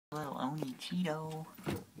Oni Cheeto.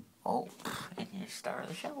 Oh, and here's the star of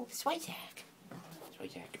the show, Swayzak.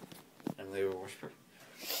 Swayzak. And they were whisper.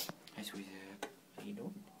 Hi, Swayzak. How you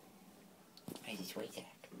doing? Hi, Swayzak.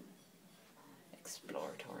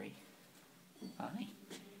 Exploratory. Hi.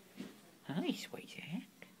 Hi, Swayzak.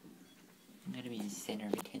 I'm gonna be the center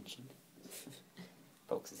of attention.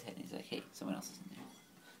 Pokes his head and he's like, hey, someone else is in there.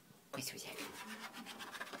 Hi, Swayzak.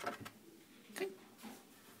 Good.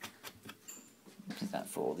 It's not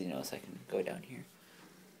fooled, you know, so I can go down here.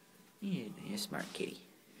 You're a smart kitty.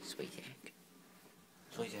 Swayzak.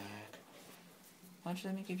 Swayzak. Why don't you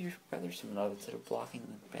let me give your brother some love instead of blocking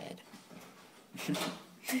the bed?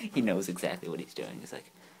 He knows exactly what he's doing. He's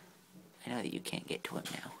like, I know that you can't get to him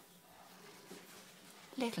now.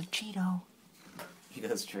 Little Cheeto. He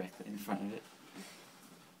goes directly in front of it.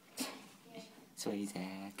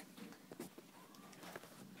 Swayzak.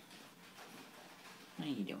 What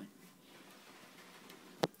are you doing?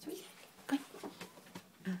 Swayzak, come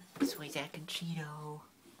on. Swayzak and Cheeto.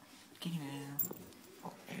 Get him out.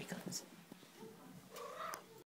 Oh, there